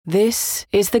This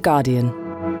is The Guardian.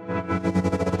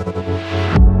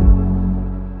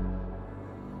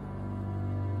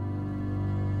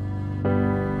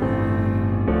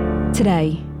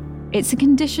 Today, it's a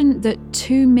condition that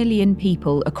 2 million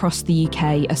people across the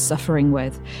UK are suffering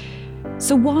with.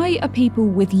 So why are people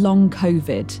with long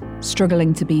COVID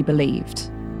struggling to be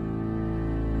believed?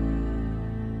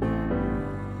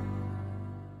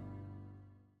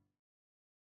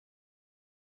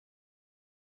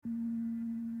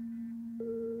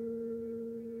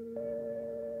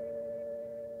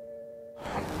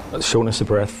 Shortness of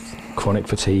breath, chronic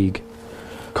fatigue,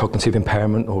 cognitive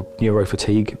impairment or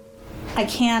neurofatigue. I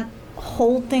can't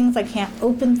hold things, I can't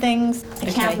open things. I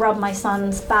can't rub my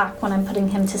son's back when I'm putting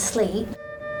him to sleep.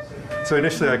 So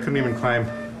initially I couldn't even climb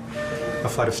a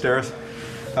flight of stairs.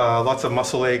 Lots of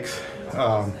muscle aches,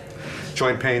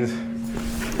 joint pains.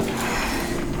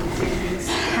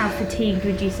 How fatigued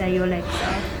would you say your legs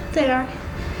are? They are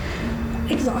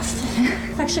exhausted.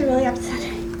 It's actually really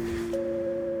upsetting.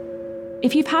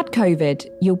 If you've had COVID,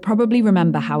 you'll probably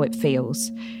remember how it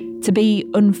feels to be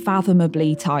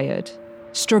unfathomably tired,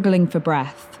 struggling for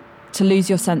breath, to lose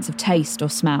your sense of taste or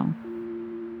smell.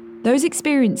 Those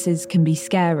experiences can be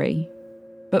scary,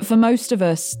 but for most of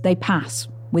us, they pass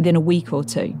within a week or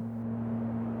two.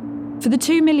 For the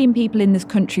 2 million people in this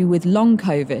country with long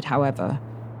COVID, however,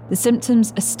 the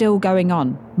symptoms are still going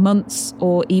on, months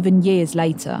or even years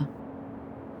later.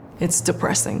 It's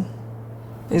depressing,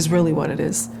 is really what it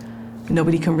is.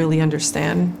 Nobody can really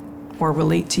understand or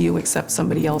relate to you except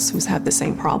somebody else who's had the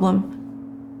same problem.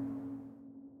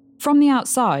 From the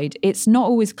outside, it's not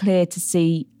always clear to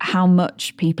see how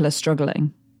much people are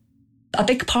struggling. A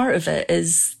big part of it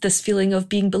is this feeling of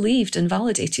being believed and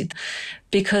validated,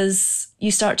 because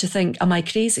you start to think, am I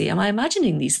crazy? Am I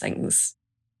imagining these things?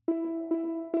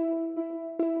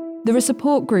 There are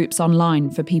support groups online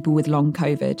for people with long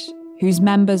COVID, whose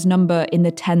members number in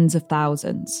the tens of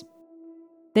thousands.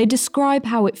 They describe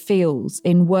how it feels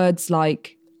in words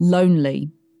like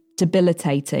lonely,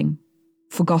 debilitating,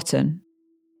 forgotten.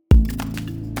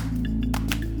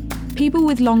 People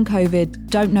with long COVID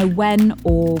don't know when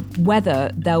or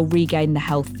whether they'll regain the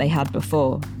health they had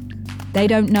before. They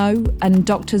don't know, and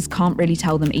doctors can't really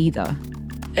tell them either.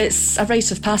 It's a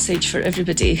rite of passage for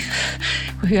everybody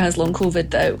who has long COVID,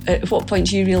 though. At what point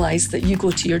do you realise that you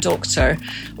go to your doctor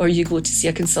or you go to see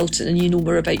a consultant and you know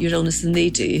more about your illness than they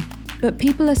do? But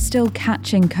people are still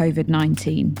catching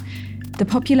COVID-19. The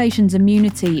population's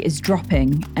immunity is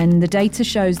dropping, and the data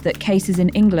shows that cases in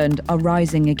England are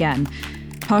rising again,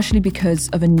 partially because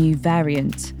of a new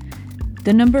variant.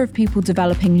 The number of people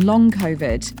developing long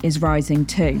COVID is rising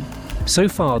too. So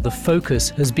far, the focus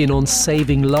has been on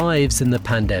saving lives in the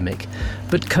pandemic,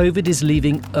 but COVID is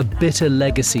leaving a bitter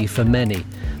legacy for many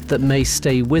that may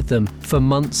stay with them for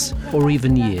months or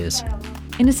even years.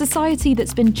 In a society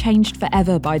that's been changed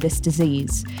forever by this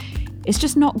disease, it's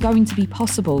just not going to be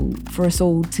possible for us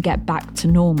all to get back to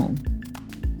normal.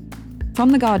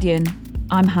 From The Guardian,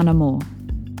 I'm Hannah Moore.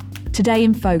 Today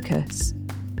in Focus,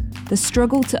 the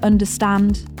struggle to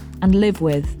understand and live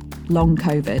with long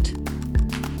COVID.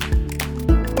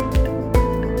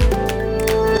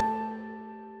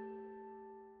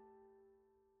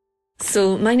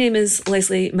 So my name is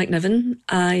Leslie McNiven.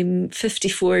 I'm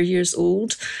 54 years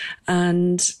old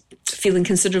and feeling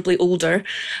considerably older.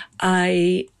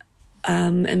 I'm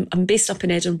based up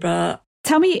in Edinburgh.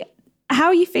 Tell me, how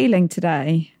are you feeling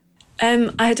today? I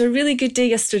had a really good day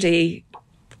yesterday.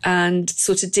 And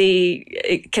so today,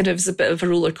 it kind of is a bit of a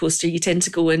roller coaster. You tend to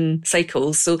go in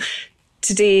cycles. So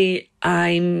today,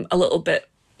 I'm a little bit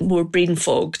more brain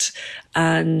fogged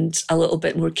and a little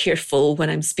bit more careful when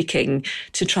I'm speaking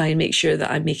to try and make sure that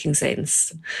I'm making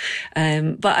sense.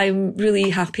 But I'm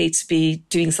really happy to be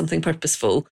doing something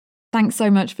purposeful. Thanks so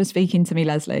much for speaking to me,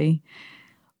 Leslie.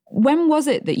 When was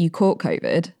it that you caught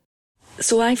COVID?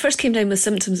 So I first came down with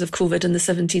symptoms of COVID on the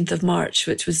 17th of March,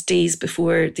 which was days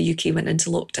before the UK went into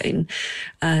lockdown,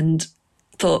 and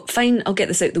thought, fine, I'll get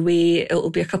this out the way.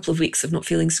 It'll be a couple of weeks of not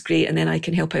feeling so great, and then I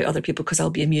can help out other people because I'll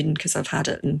be immune because I've had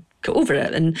it and got over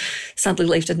it. And sadly,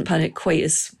 life didn't pan out quite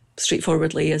as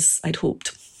straightforwardly as I'd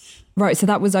hoped. Right, so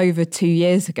that was over 2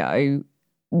 years ago.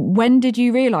 When did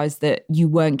you realise that you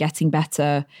weren't getting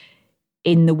better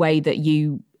in the way that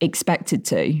you expected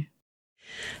to?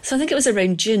 So I think it was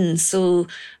around June. So,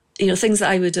 things that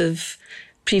I would have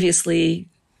previously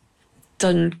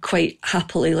done quite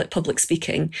happily, like public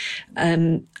speaking,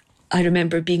 I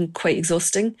remember being quite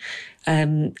exhausting.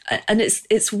 And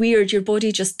it's weird. Your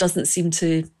body just doesn't seem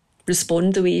to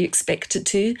respond the way you expect it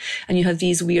to. And you have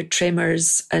these weird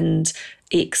tremors and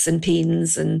aches and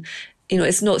pains, and You know,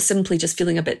 it's not simply just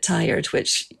feeling a bit tired,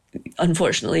 which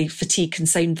unfortunately fatigue can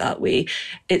sound that way.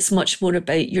 It's much more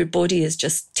about your body is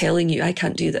just telling you, I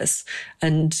can't do this.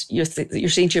 And you're saying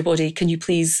to your body, can you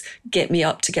please get me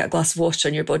up to get a glass of water?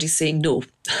 And your body's saying, no,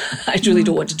 I really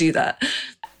don't want to do that.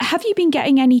 Have you been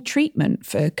getting any treatment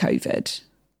for COVID?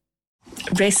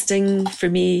 Resting for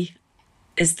me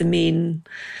is the main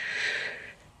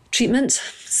treatment.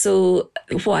 So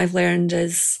what I've learned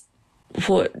is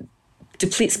what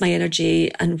depletes my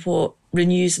energy and what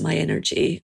renews my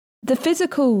energy. The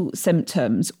physical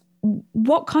symptoms,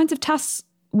 what kinds of tasks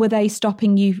were they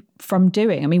stopping you from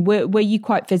doing? I mean, were you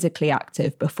quite physically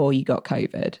active before you got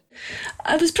COVID?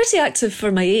 I was pretty active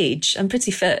for my age. I'm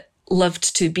pretty fit.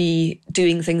 Loved to be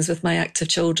doing things with my active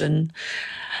children.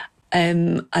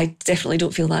 I definitely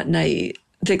don't feel that now.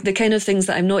 The kind of things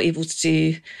that I'm not able to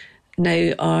do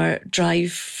now are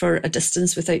drive for a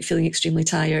distance without feeling extremely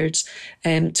tired,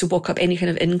 to walk up any kind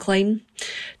of incline,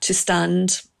 to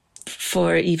stand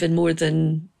for even more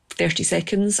than 30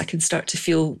 seconds. I can start to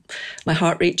feel my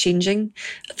heart rate changing.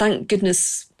 Thank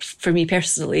goodness for me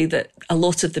personally that a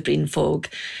lot of the brain fog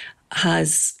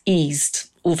has eased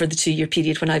over the 2-year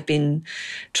period when I've been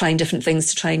trying different things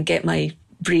to try and get my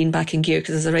brain back in gear,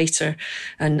 because as a writer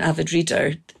and avid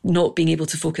reader, not being able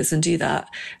to focus and do that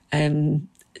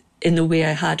in the way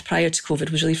I had prior to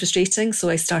COVID was really frustrating. So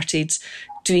I started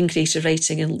doing creative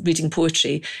writing and reading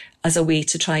poetry as a way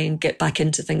to try and get back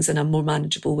into things in a more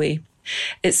manageable way.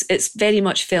 It's very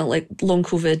much felt like long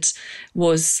COVID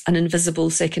was an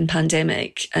invisible second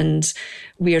pandemic, and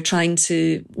we are trying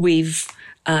to wave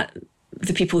at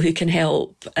the people who can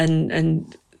help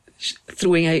and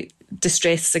throwing out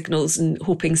distress signals and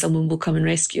hoping someone will come and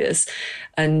rescue us.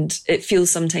 And it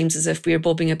feels sometimes as if we're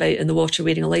bobbing about in the water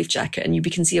wearing a life jacket, and we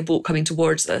can see a boat coming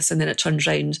towards us, and then it turns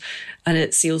round and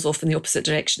it sails off in the opposite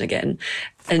direction again.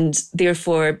 And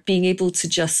therefore being able to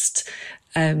just,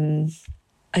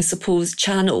 I suppose,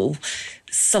 channel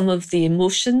some of the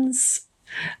emotions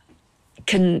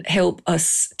can help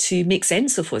us to make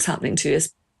sense of what's happening to us.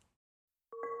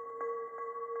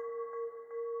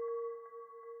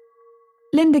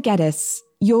 Linda Geddes,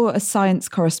 you're a science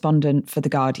correspondent for The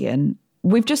Guardian.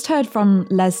 We've just heard from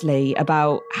Leslie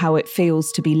about how it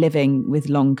feels to be living with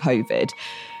long COVID.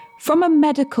 From a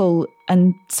medical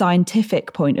and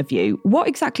scientific point of view, what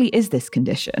exactly is this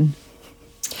condition?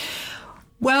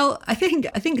 Well, I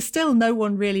think still no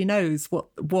one really knows what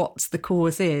the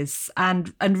cause is.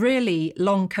 And really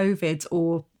long COVID,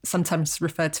 or sometimes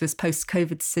referred to as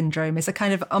post-COVID syndrome, is a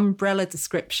kind of umbrella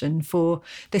description for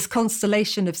this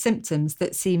constellation of symptoms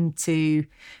that seem to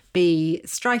be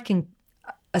striking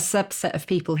a subset of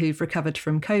people who've recovered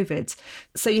from COVID.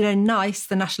 So, NICE,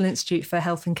 the National Institute for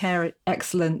Health and Care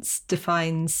Excellence,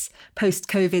 defines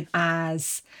post-COVID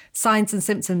as signs and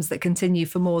symptoms that continue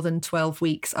for more than 12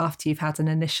 weeks after you've had an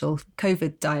initial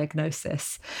COVID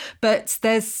diagnosis. But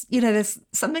there's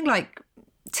something like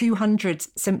 200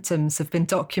 symptoms have been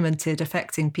documented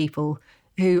affecting people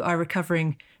who are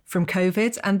recovering from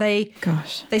COVID, and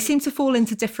they seem to fall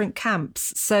into different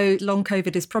camps. So long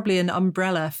COVID is probably an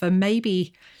umbrella for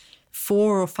maybe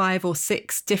 4 or 5 or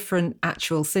 6 different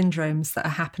actual syndromes that are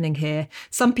happening here.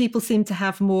 Some people seem to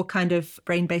have more kind of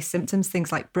brain-based symptoms,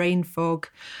 things like brain fog,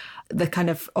 the kind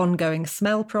of ongoing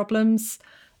smell problems,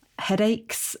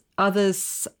 headaches.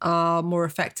 Others are more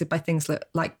affected by things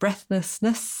like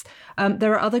breathlessness.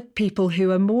 There are other people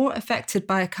who are more affected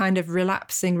by a kind of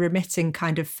relapsing, remitting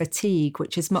kind of fatigue,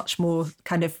 which is much more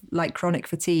kind of like chronic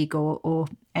fatigue or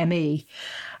ME.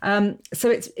 So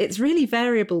it's really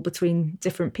variable between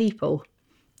different people.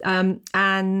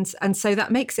 And so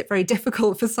that makes it very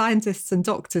difficult for scientists and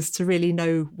doctors to really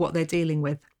know what they're dealing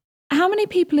with. How many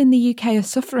people in the UK are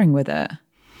suffering with it?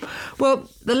 Well,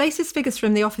 the latest figures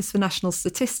from the Office for National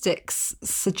Statistics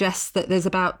suggest that there's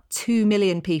about 2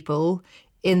 million people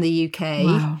in the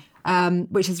UK,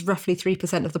 which is roughly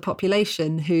 3% of the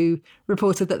population, who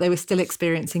reported that they were still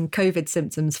experiencing COVID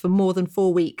symptoms for more than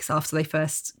 4 weeks after they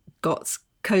first got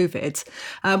COVID,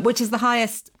 which is the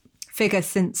highest figure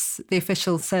since the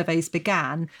official surveys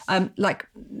began. Like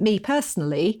me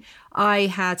personally, I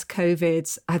had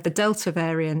COVID, I had the Delta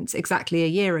variant exactly a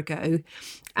year ago,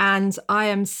 and I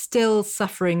am still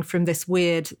suffering from this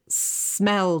weird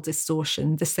smell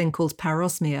distortion, this thing called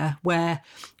parosmia, where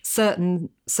certain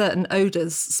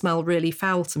odours smell really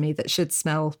foul to me that should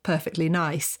smell perfectly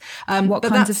nice. What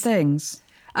kinds of things?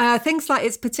 Things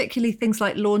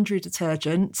like laundry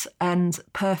detergent and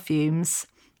perfumes.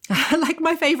 Like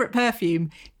my favourite perfume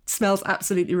smells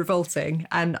absolutely revolting,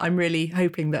 and I'm really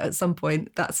hoping that at some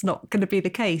point that's not going to be the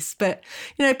case. But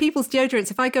people's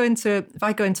deodorants. If I go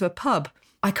into a pub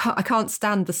I can't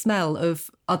stand the smell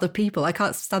of other people. I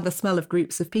can't stand the smell of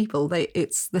groups of people.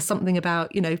 There's something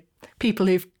about, people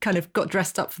who've kind of got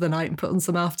dressed up for the night and put on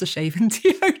some aftershave and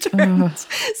deodorant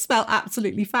smell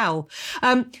absolutely foul.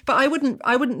 But I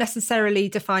wouldn't necessarily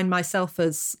define myself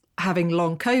as having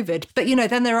long COVID. But,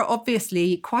 then there are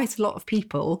obviously quite a lot of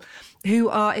people who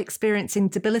are experiencing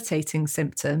debilitating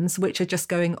symptoms, which are just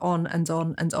going on and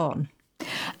on and on.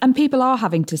 And people are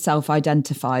having to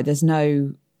self-identify. There's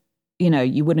no,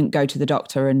 you wouldn't go to the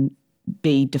doctor and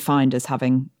be defined as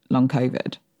having long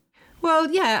COVID. Well,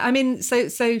 yeah,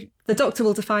 so the doctor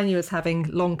will define you as having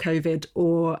long COVID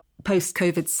or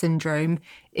post-COVID syndrome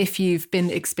if you've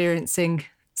been experiencing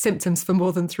symptoms for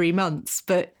more than 3 months.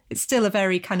 But it's still a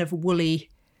very kind of woolly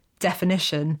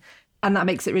definition, and that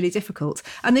makes it really difficult.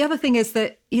 And the other thing is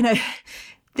that,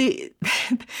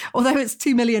 although it's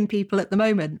 2 million people at the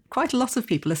moment, quite a lot of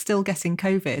people are still getting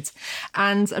COVID,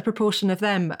 and a proportion of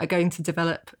them are going to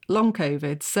develop long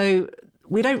COVID. So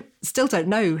we still don't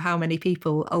know how many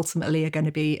people ultimately are going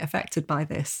to be affected by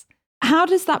this. How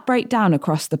does that break down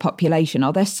across the population?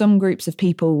 Are there some groups of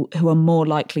people who are more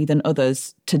likely than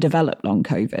others to develop long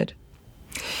COVID?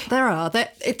 There are.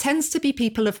 It tends to be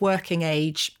people of working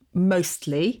age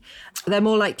mostly. They're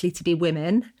more likely to be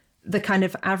women. The kind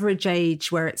of average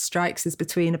age where it strikes is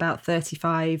between about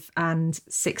 35 and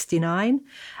 69.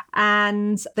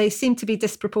 And they seem to be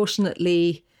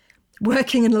disproportionately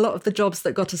working in a lot of the jobs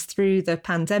that got us through the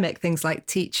pandemic, things like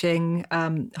teaching,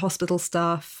 hospital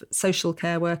staff, social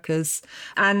care workers.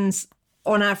 And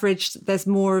on average, there's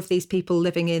more of these people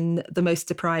living in the most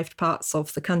deprived parts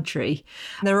of the country.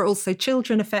 There are also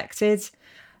children affected.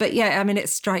 But yeah, it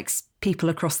strikes people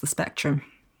across the spectrum.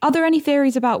 Are there any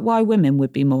theories about why women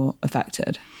would be more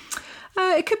affected?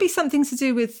 It could be something to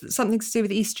do with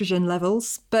estrogen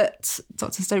levels, but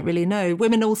doctors don't really know.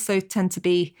 Women also tend to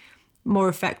be more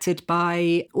affected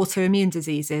by autoimmune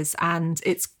diseases, and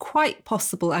it's quite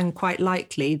possible and quite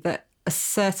likely that a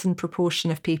certain proportion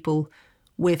of people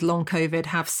with long COVID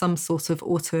have some sort of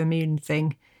autoimmune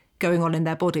thing going on in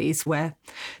their bodies where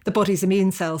the body's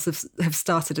immune cells have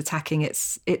started attacking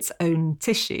its own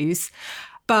tissues.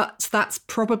 But that's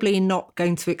probably not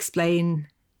going to explain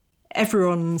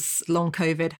everyone's long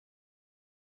COVID.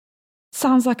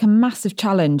 Sounds like a massive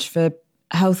challenge for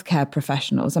healthcare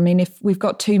professionals. If we've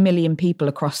got 2 million people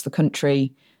across the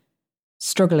country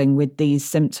struggling with these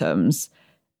symptoms,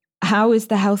 how is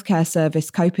the healthcare service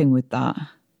coping with that?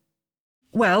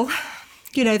 Well,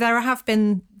 there have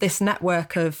been this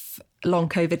network of long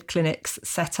COVID clinics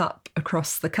set up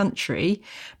across the country,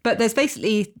 but there's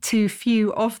basically too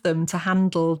few of them to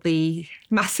handle the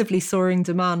massively soaring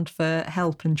demand for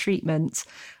help and treatment.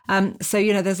 So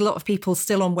there's a lot of people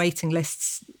still on waiting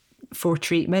lists for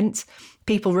treatment,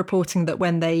 people reporting that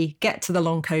when they get to the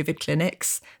long COVID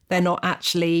clinics, they're not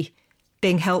actually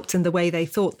being helped in the way they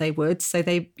thought they would. So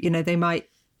they might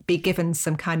be given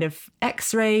some kind of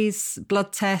x-rays,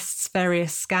 blood tests,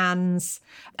 various scans.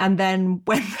 And then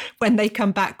when they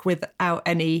come back without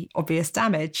any obvious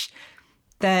damage,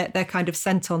 they're kind of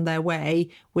sent on their way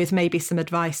with maybe some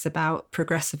advice about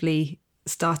progressively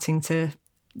starting to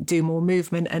do more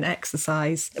movement and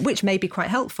exercise, which may be quite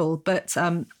helpful, but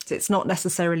it's not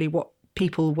necessarily what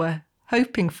people were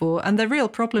hoping for. And the real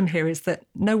problem here is that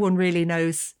no one really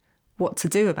knows what to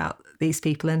do about these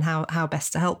people and how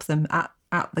best to help them at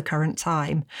the current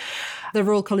time. The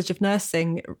Royal College of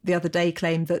Nursing the other day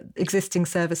claimed that existing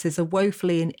services are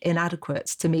woefully inadequate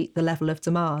to meet the level of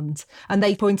demand. And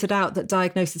they pointed out that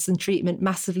diagnosis and treatment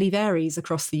massively varies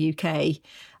across the UK.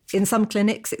 In some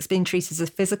clinics, it's being treated as a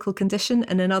physical condition,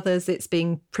 and in others, it's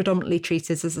being predominantly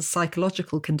treated as a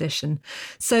psychological condition.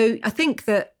 So I think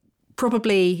that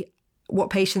probably what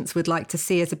patients would like to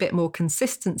see is a bit more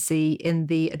consistency in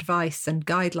the advice and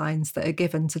guidelines that are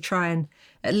given to try and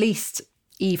at least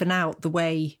even out the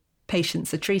way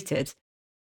patients are treated.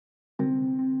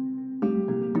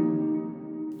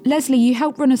 Leslie, you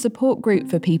help run a support group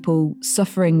for people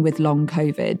suffering with long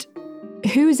COVID.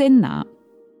 Who's in that?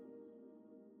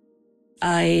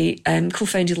 I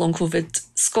co-founded Long COVID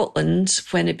Scotland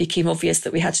when it became obvious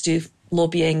that we had to do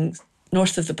lobbying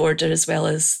north of the border as well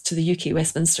as to the UK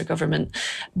Westminster government.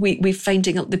 We're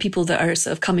finding the people that are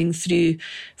sort of coming through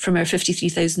from our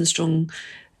 53,000 strong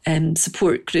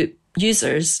support group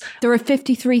users. There are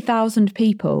 53,000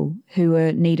 people who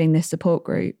are needing this support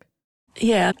group.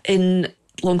 Yeah, in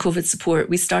Long COVID support,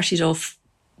 we started off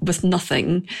with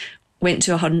nothing, went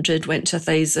to 100, went to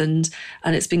 1,000,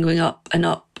 and it's been going up and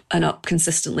up and up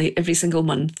consistently every single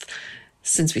month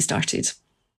since we started.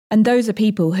 And those are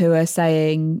people who are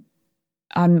saying,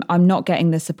 I'm not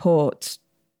getting the support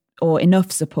or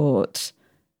enough support.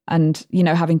 and,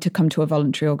 having to come to a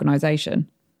voluntary organisation?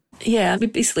 Yeah, we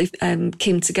basically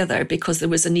came together because there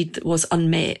was a need that was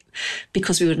unmet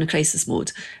because we were in a crisis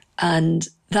mode. And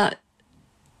that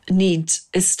need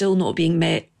is still not being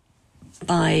met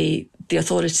by the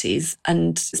authorities.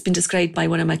 And it's been described by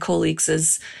one of my colleagues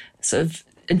as sort of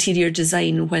interior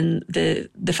design when the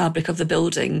fabric of the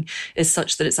building is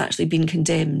such that it's actually been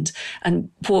condemned. And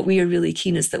what we are really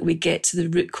keen is that we get to the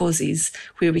root causes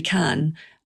where we can.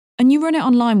 And you run it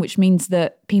online, which means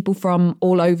that people from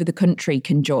all over the country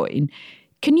can join.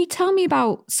 Can you tell me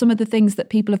about some of the things that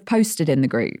people have posted in the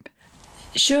group?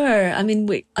 Sure. I mean,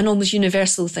 an almost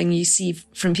universal thing you see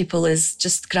from people is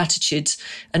just gratitude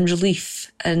and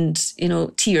relief and,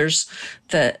 tears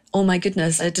that, oh my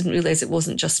goodness, I didn't realise it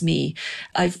wasn't just me.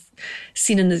 I've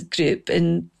seen in the group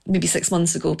maybe 6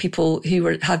 months ago, people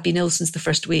who had been ill since the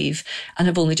first wave and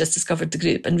have only just discovered the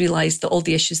group and realised that all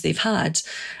the issues they've had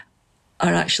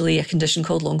are actually a condition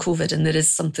called long COVID, and there is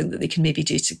something that they can maybe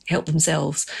do to help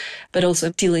themselves. But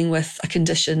also dealing with a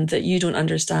condition that you don't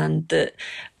understand, that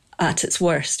at its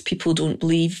worst, people don't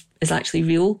believe is actually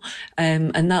real.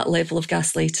 And that level of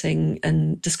gaslighting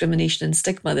and discrimination and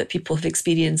stigma that people have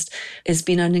experienced has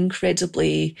been an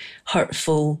incredibly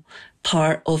hurtful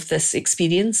part of this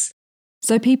experience.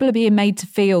 So people are being made to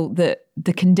feel that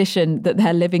the condition that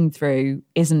they're living through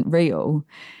isn't real.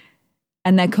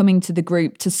 And they're coming to the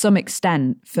group to some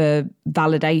extent for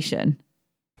validation.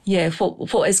 Yeah,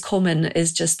 what is common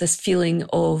is just this feeling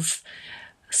of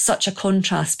such a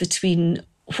contrast between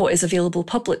what is available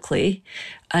publicly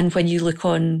and when you look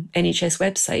on NHS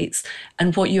websites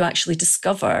and what you actually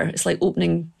discover. It's like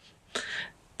opening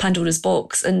Pandora's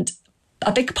box. And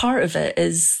a big part of it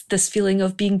is this feeling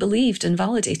of being believed and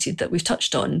validated that we've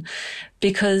touched on,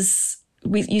 because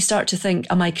you start to think,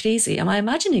 am I crazy? Am I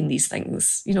imagining these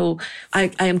things?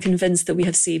 I am convinced that we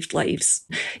have saved lives.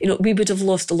 We would have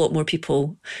lost a lot more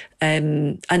people.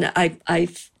 And I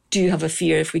do have a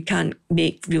fear if we can't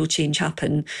make real change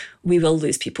happen, we will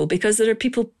lose people, because there are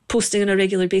people posting on a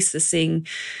regular basis saying,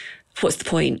 what's the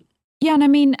point? Yeah,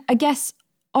 and I guess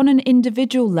on an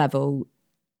individual level,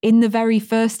 in the very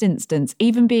first instance,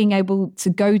 even being able to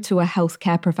go to a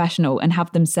healthcare professional and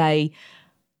have them say,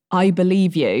 I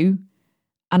believe you,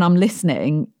 and I'm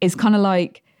listening, is kind of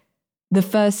like the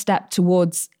first step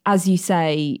towards, as you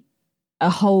say, a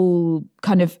whole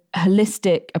kind of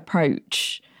holistic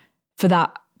approach for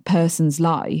that person's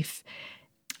life.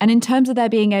 And in terms of their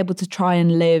being able to try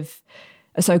and live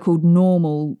a so-called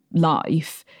normal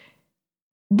life,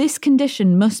 this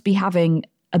condition must be having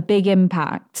a big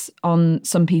impact on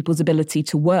some people's ability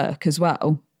to work as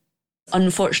well.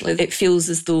 Unfortunately, it feels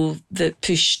as though the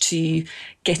push to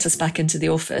get us back into the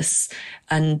office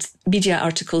and media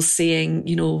articles saying,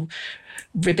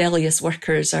 rebellious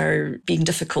workers are being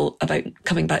difficult about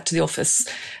coming back to the office.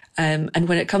 And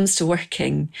when it comes to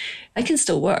working, I can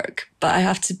still work, but I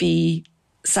have to be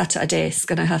sat at a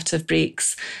desk and I have to have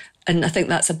breaks. And I think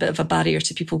that's a bit of a barrier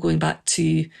to people going back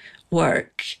to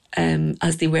work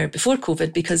as they were before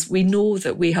COVID, because we know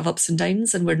that we have ups and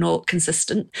downs and we're not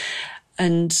consistent.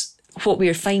 And what we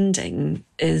are finding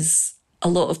is a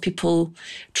lot of people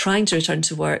trying to return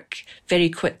to work very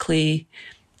quickly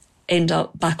end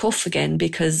up back off again,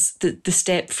 because the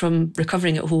step from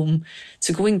recovering at home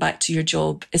to going back to your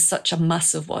job is such a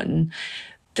massive one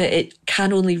that it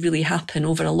can only really happen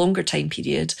over a longer time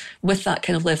period with that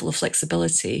kind of level of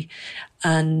flexibility.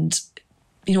 And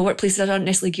workplaces aren't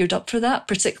necessarily geared up for that,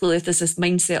 particularly if there's this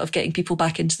mindset of getting people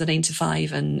back into the 9 to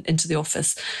 5 and into the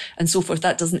office and so forth.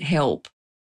 That doesn't help.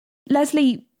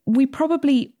 Leslie, we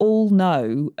probably all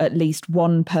know at least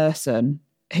one person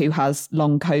who has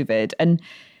long COVID, and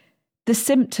the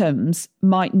symptoms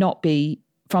might not be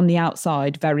from the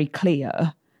outside very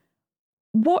clear.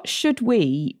 What should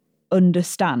we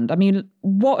understand?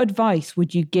 What advice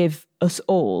would you give us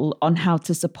all on how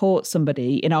to support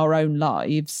somebody in our own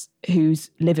lives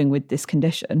who's living with this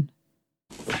condition?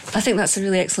 I think that's a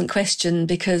really excellent question,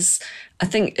 because I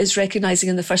think it's recognising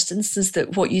in the first instance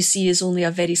that what you see is only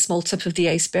a very small tip of the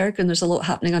iceberg and there's a lot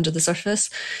happening under the surface.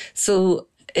 So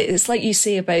it's like you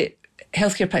say about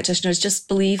healthcare practitioners just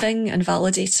believing and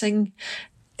validating,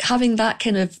 having that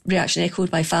kind of reaction echoed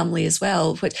by family as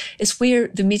well, which is where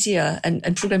the media and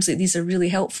programmes like these are really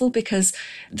helpful, because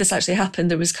this actually happened.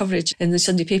 There was coverage in the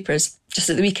Sunday papers just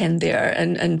at the weekend there,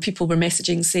 and people were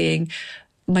messaging saying,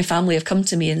 my family have come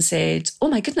to me and said, oh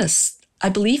my goodness, I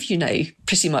believe you now,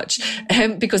 pretty much,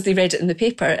 because they read it in the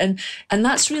paper. And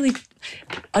that's really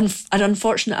an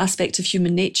unfortunate aspect of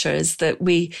human nature, is that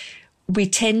we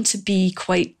tend to be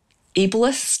quite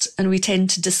ableist and we tend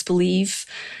to disbelieve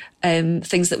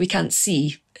things that we can't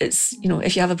see. It's,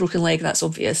 if you have a broken leg, that's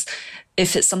obvious.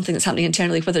 if it's something that's happening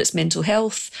internally, whether it's mental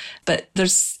health, but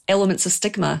there's elements of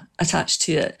stigma attached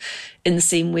to it in the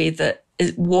same way that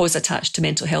it was attached to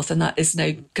mental health, and that is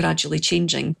now gradually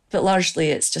changing. But largely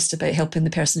it's just about helping the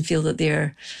person feel that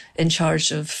they're in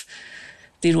charge of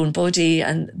their own body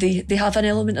and they have an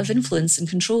element of influence and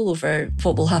control over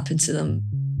what will happen to them.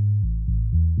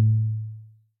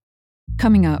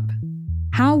 Coming up,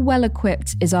 how well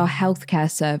equipped is our healthcare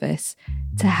service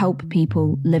to help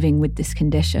people living with this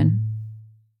condition?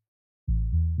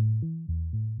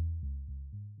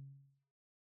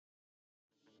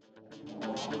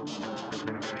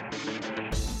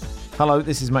 Hello,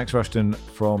 this is Max Rushton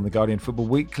from The Guardian Football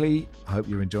Weekly. I hope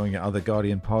you're enjoying your other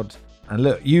Guardian pod. And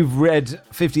look, you've read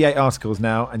 58 articles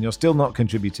now and you're still not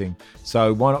contributing.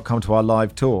 So why not come to our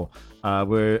live tour?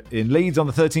 We're in Leeds on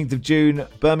the 13th of June,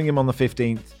 Birmingham on the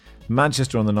 15th,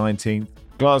 Manchester on the 19th,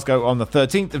 Glasgow on the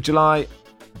 13th of July.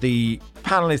 The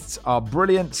panellists are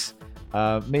brilliant.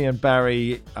 Me and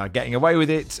Barry are getting away with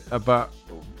it, but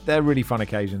they're really fun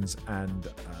occasions and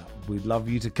we'd love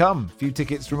you to come. Few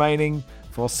tickets remaining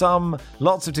for some,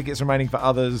 lots of tickets remaining for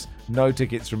others, no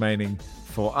tickets remaining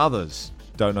for others.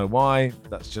 Don't know why,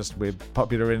 that's just we're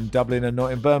popular in Dublin and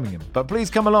not in Birmingham. But please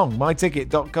come along,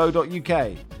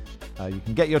 myticket.co.uk. You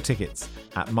can get your tickets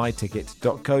at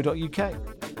myticket.co.uk.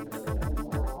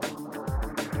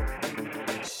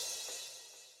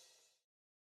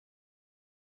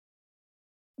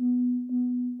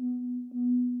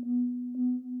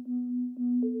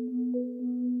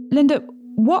 Linda,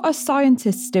 what are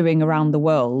scientists doing around the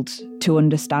world to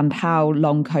understand how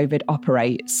long COVID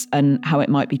operates and how it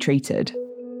might be treated?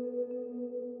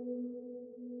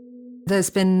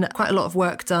 There's been quite a lot of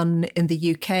work done in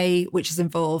the UK, which has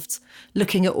involved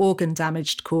looking at organ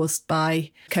damage caused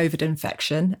by COVID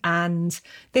infection. And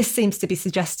this seems to be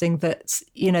suggesting that,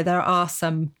 there are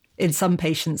in some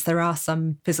patients, there are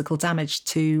some physical damage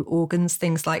to organs,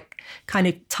 things like kind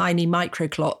of tiny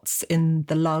microclots in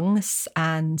the lungs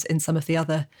and in some of the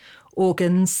other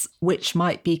organs, which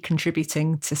might be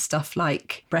contributing to stuff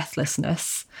like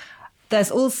breathlessness. There's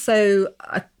also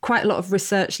quite a lot of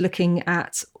research looking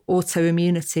at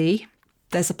autoimmunity.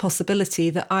 There's a possibility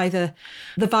that either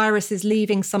the virus is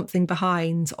leaving something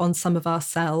behind on some of our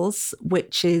cells,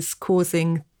 which is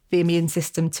causing the immune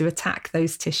system to attack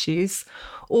those tissues,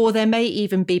 or there may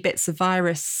even be bits of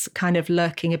virus kind of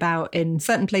lurking about in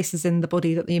certain places in the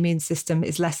body that the immune system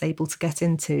is less able to get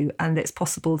into. And it's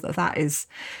possible that that is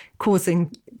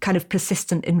causing kind of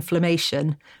persistent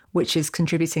inflammation, which is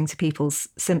contributing to people's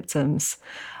symptoms.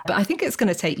 But I think it's going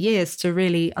to take years to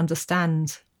really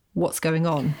understand what's going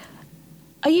on.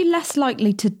 Are you less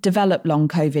likely to develop long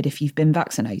COVID if you've been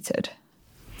vaccinated?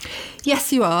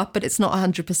 Yes, you are, but it's not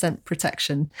 100%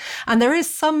 protection. And there is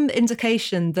some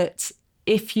indication that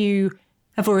if you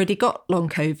have already got long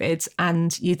COVID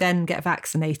and you then get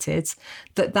vaccinated,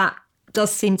 that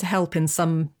does seem to help in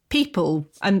some people.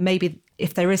 And maybe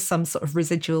if there is some sort of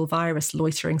residual virus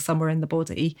loitering somewhere in the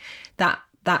body, that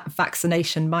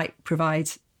vaccination might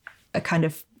provide a kind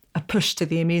of a push to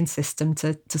the immune system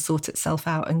to sort itself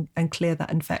out and clear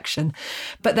that infection.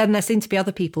 But then there seem to be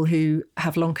other people who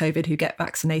have long COVID who get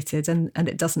vaccinated and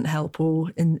it doesn't help, or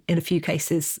in a few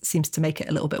cases seems to make it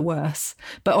a little bit worse.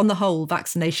 But on the whole,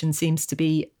 vaccination seems to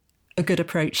be a good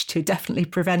approach to definitely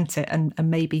prevent it and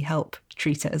maybe help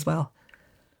treat it as well.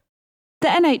 The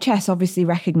NHS obviously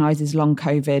recognises long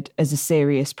COVID as a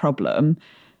serious problem,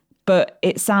 but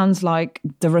it sounds like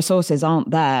the resources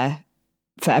aren't there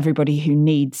for everybody who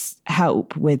needs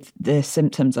help with the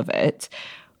symptoms of it.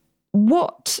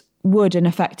 What would an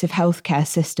effective healthcare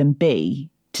system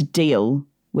be to deal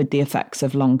with the effects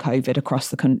of long COVID across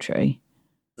the country?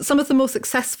 Some of the more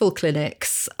successful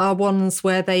clinics are ones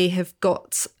where they have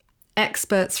got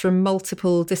experts from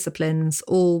multiple disciplines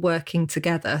all working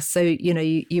together. So,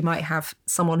 you might have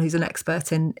someone who's an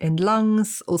expert in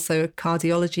lungs, also a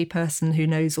cardiology person who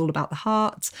knows all about the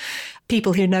heart,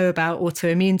 people who know about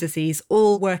autoimmune disease,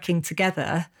 all working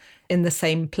together in the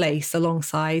same place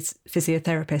alongside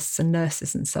physiotherapists and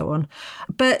nurses and so on.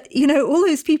 But, all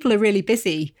those people are really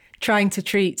busy trying to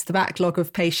treat the backlog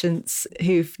of patients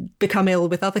who've become ill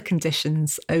with other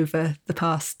conditions over the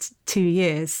past 2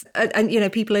 years.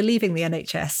 And people are leaving the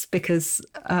NHS because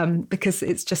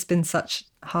it's just been such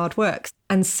hard work.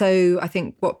 And so I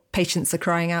think what patients are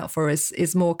crying out for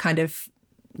is more kind of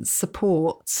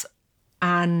support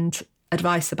and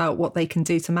advice about what they can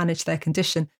do to manage their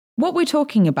condition. What we're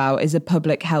talking about is a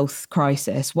public health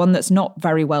crisis, one that's not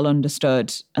very well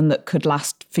understood and that could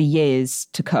last for years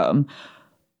to come.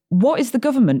 What is the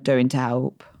government doing to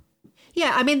help?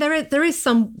 Yeah, I mean, there is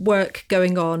some work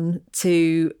going on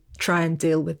to try and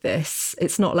deal with this.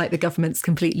 It's not like the government's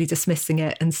completely dismissing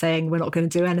it and saying we're not going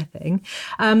to do anything.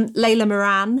 Layla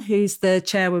Moran, who's the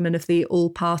chairwoman of the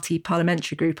all-party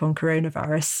parliamentary group on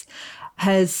coronavirus,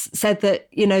 has said that,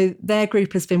 their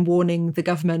group has been warning the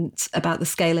government about the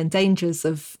scale and dangers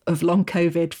of long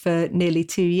COVID for nearly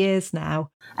 2 years now.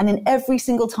 And in every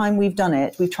single time we've done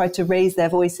it, we've tried to raise their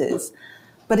voices,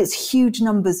 but it's huge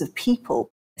numbers of people.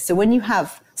 So when you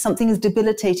have something as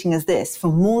debilitating as this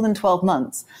for more than 12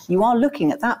 months, you are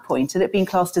looking at that point at it being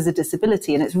classed as a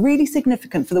disability. And it's really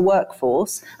significant for the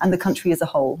workforce and the country as a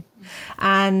whole.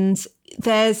 And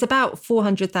there's about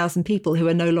 400,000 people who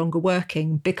are no longer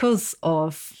working because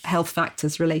of health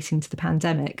factors relating to the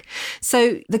pandemic.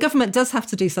 So the government does have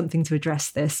to do something to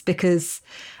address this, because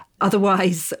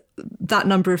otherwise that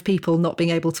number of people not being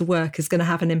able to work is going to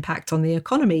have an impact on the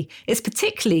economy. It's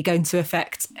particularly going to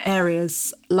affect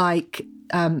areas like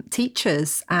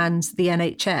teachers and the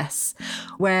NHS,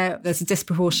 where there's a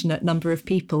disproportionate number of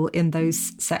people in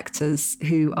those sectors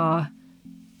who are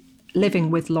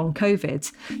living with long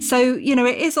COVID. So,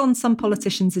 it is on some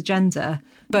politicians' agenda,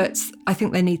 but I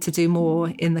think they need to do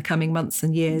more in the coming months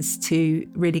and years to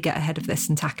really get ahead of this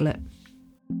and tackle it.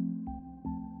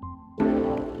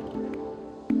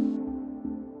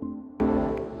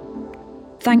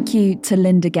 Thank you to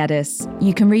Linda Geddes.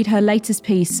 You can read her latest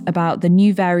piece about the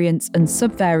new variants and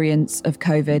subvariants of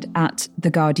COVID at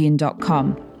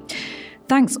theguardian.com.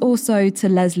 Thanks also to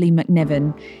Leslie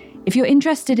McNiven. If you're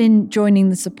interested in joining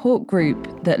the support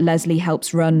group that Leslie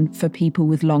helps run for people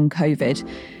with long COVID,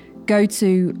 go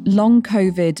to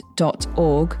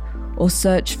longcovid.org or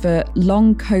search for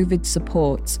Long COVID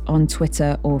Support on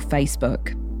Twitter or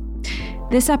Facebook.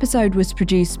 This episode was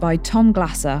produced by Tom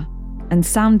Glasser and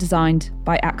sound designed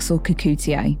by Axel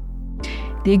Kakoutié.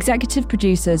 The executive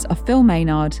producers are Phil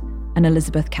Maynard and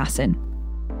Elizabeth Cassin.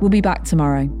 We'll be back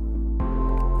tomorrow.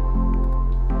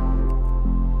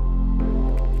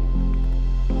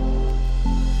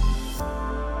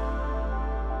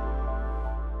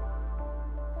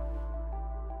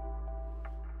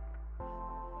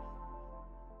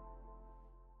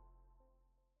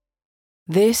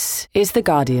 This is The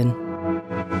Guardian.